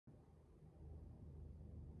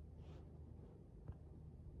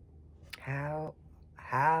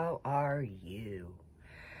are you?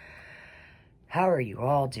 How are you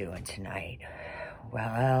all doing tonight?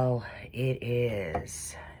 Well, it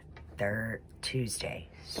is Tuesday.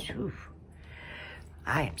 Whew.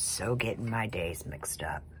 I am so getting my days mixed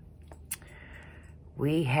up.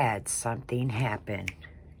 We had something happen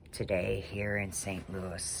today here in St.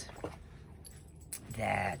 Louis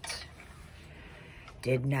that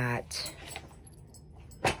did not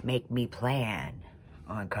make me plan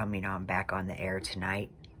on coming on back on the air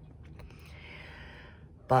tonight,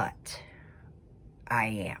 but I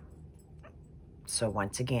am. So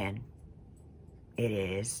once again, it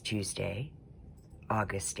is Tuesday,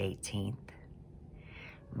 August 18th.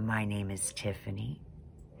 My name is Tiffany,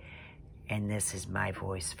 and this is my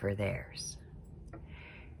voice for theirs.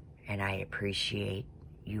 And I appreciate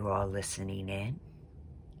you all listening in.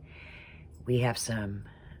 We have some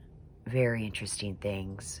very interesting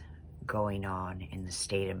things going on in the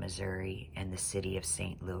state of Missouri and the city of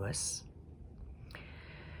St. Louis.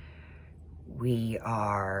 We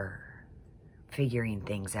are figuring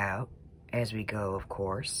things out as we go, of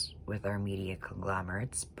course, with our media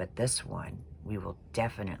conglomerates, but this one we will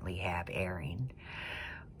definitely have airing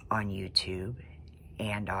on YouTube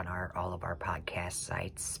and on all of our podcast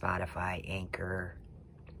sites, Spotify, Anchor,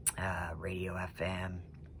 Radio FM,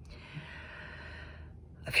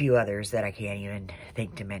 a few others that I can't even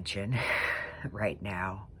think to mention right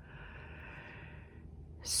now.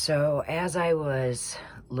 So as I was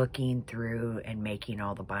looking through and making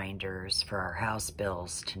all the binders for our House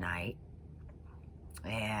bills tonight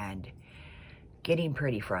and getting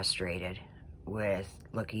pretty frustrated with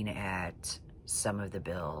looking at some of the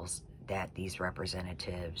bills that these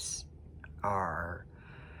representatives are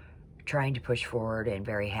trying to push forward, and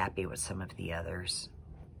very happy with some of the others,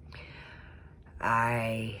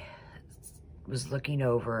 I was looking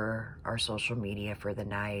over our social media for the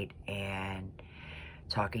night and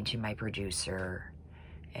talking to my producer,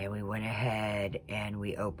 and we went ahead and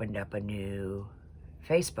we opened up a new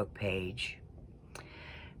Facebook page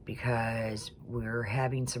because we're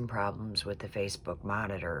having some problems with the Facebook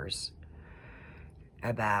monitors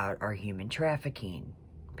about our human trafficking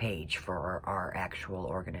page for our actual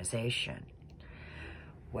organization.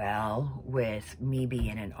 Well, with me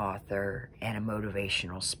being an author and a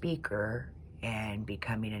motivational speaker and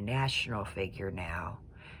becoming a national figure now,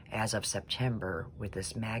 as of September, with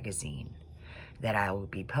this magazine that I will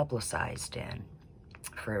be publicized in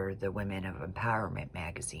for the Women of Empowerment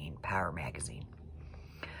magazine, Power Magazine,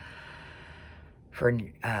 for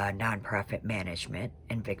nonprofit management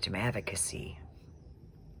and victim advocacy.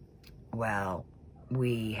 Well,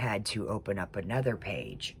 we had to open up another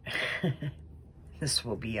page. This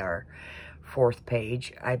will be our 4th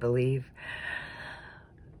page, I believe,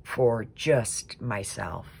 for just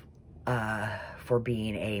myself, for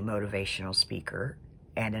being a motivational speaker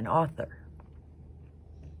and an author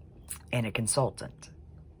and a consultant.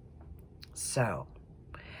 So,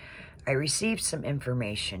 I received some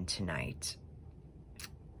information tonight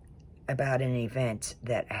about an event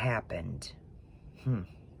that happened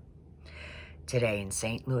today in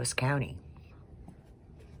St. Louis County.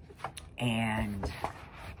 And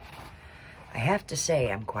I have to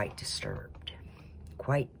say I'm quite disturbed.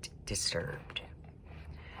 Quite disturbed.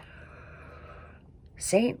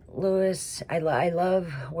 St. Louis, I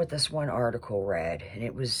love what this one article read, and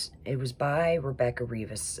it was by Rebecca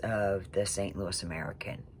Rivas of the St. Louis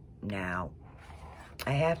American. Now,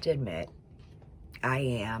 I have to admit,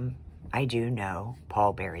 I do know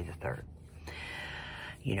Paul Berry III.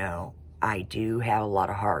 You know, I do have a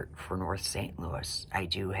lot of heart for North St. Louis. I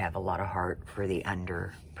do have a lot of heart for the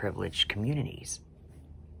underprivileged communities.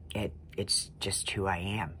 It's just who I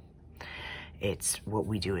am. It's what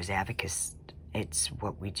we do as advocates. It's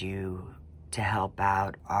what we do to help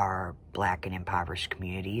out our Black and impoverished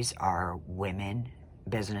communities, our women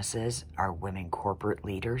businesses, our women corporate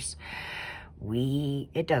leaders.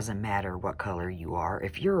 It doesn't matter what color you are.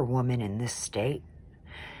 If you're a woman in this state,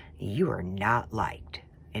 you are not liked.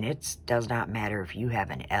 And it does not matter if you have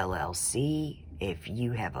an LLC, if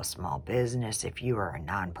you have a small business, if you are a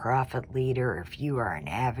nonprofit leader, if you are an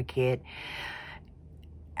advocate.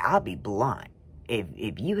 I'll be blunt.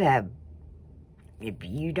 If you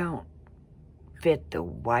don't fit the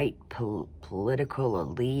white political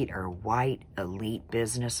elite or white elite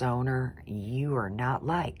business owner, you are not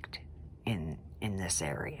liked in this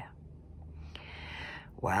area.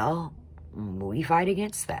 Well, we fight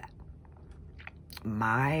against that.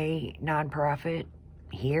 My nonprofit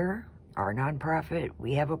here, our nonprofit,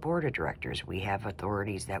 we have a board of directors. We have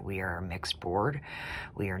authorities that we are a mixed board.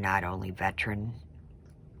 We are not only veteran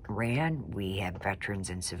ran, we have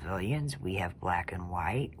veterans and civilians. We have Black and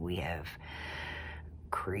white. We have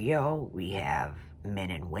Creole, we have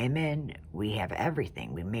men and women, we have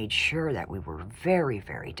everything. We made sure that we were very,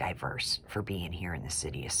 very diverse for being here in the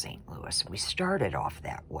city of St. Louis. We started off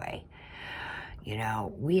that way. You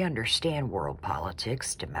know, we understand world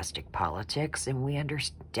politics, domestic politics, and we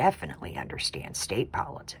definitely understand state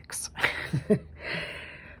politics.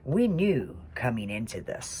 We knew coming into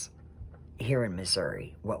this here in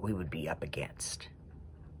Missouri what we would be up against.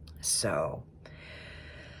 So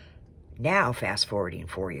now, fast forwarding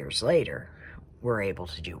 4 years later, we're able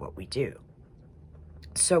to do what we do.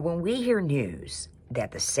 So when we hear news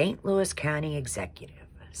that the St. Louis County Executive,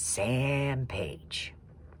 Sam Page,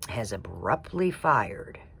 has abruptly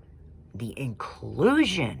fired the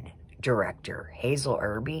inclusion director, Hazel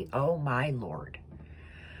Erby, oh my Lord.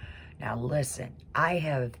 Now listen, I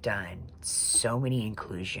have done so many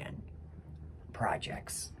inclusion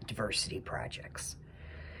projects, diversity projects,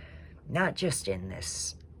 not just in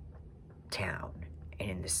this town and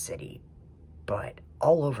in this city, but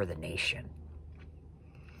all over the nation.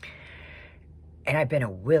 And I've been a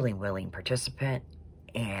willing participant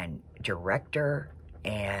and director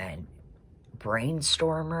and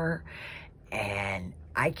brainstormer, and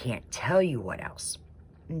I can't tell you what else,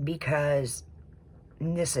 because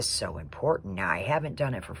this is so important. Now, I haven't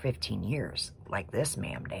done it for 15 years like this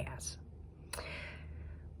ma'am has,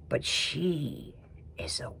 but she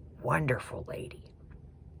is a wonderful lady.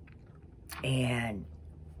 And,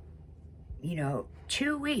 you know,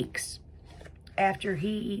 2 weeks after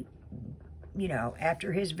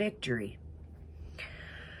after his victory,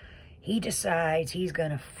 he decides he's going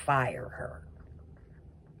to fire her,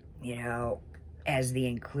 as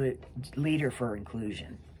the leader for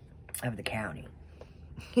inclusion of the county.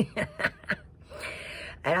 And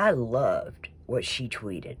I loved what she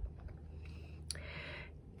tweeted.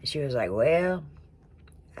 She was like, well,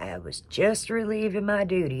 I was just relieving my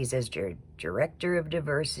duties as Director of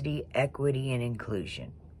Diversity, Equity, and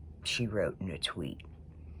Inclusion, she wrote in a tweet.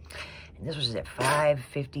 And this was at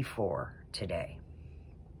 5:54 today.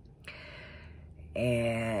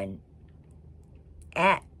 And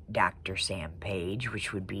at Dr. Sam Page,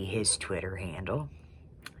 which would be his Twitter handle,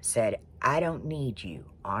 said, I don't need you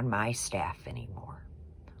on my staff anymore.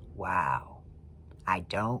 Wow. I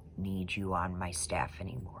don't need you on my staff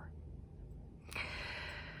anymore.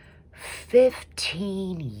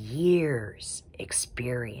 15 years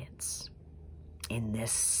experience in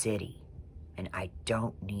this city, and I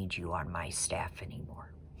don't need you on my staff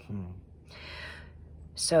anymore.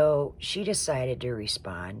 So she decided to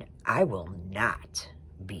respond, I will not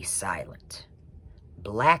be silent.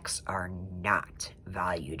 Blacks are not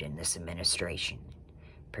valued in this administration,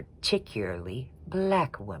 particularly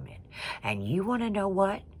black women. And you want to know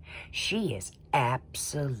what? She is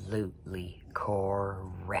absolutely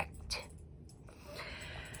correct.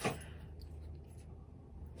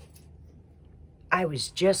 I was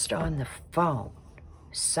just on the phone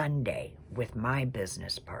Sunday with my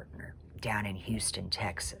business partner down in Houston,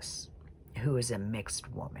 Texas, who is a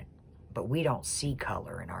mixed woman. But we don't see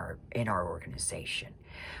color in our organization.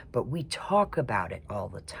 But we talk about it all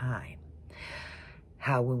the time.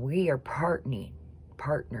 How when we are partnering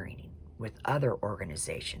with other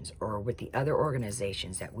organizations, or with the other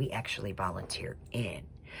organizations that we actually volunteer in,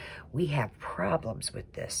 we have problems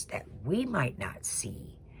with this that we might not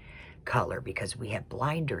see color because we have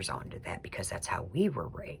blinders onto that, because that's how we were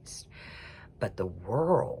raised. But the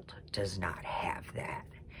world does not have that.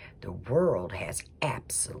 The world has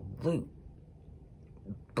absolute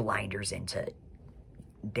blinders into,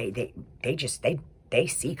 they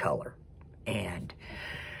see color. And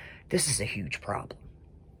this is a huge problem,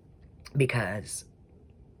 because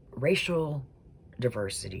racial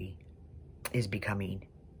diversity is becoming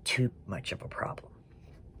too much of a problem.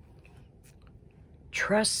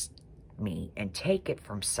 Trust me and take it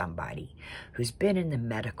from somebody who's been in the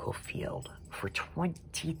medical field for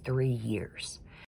 23 years.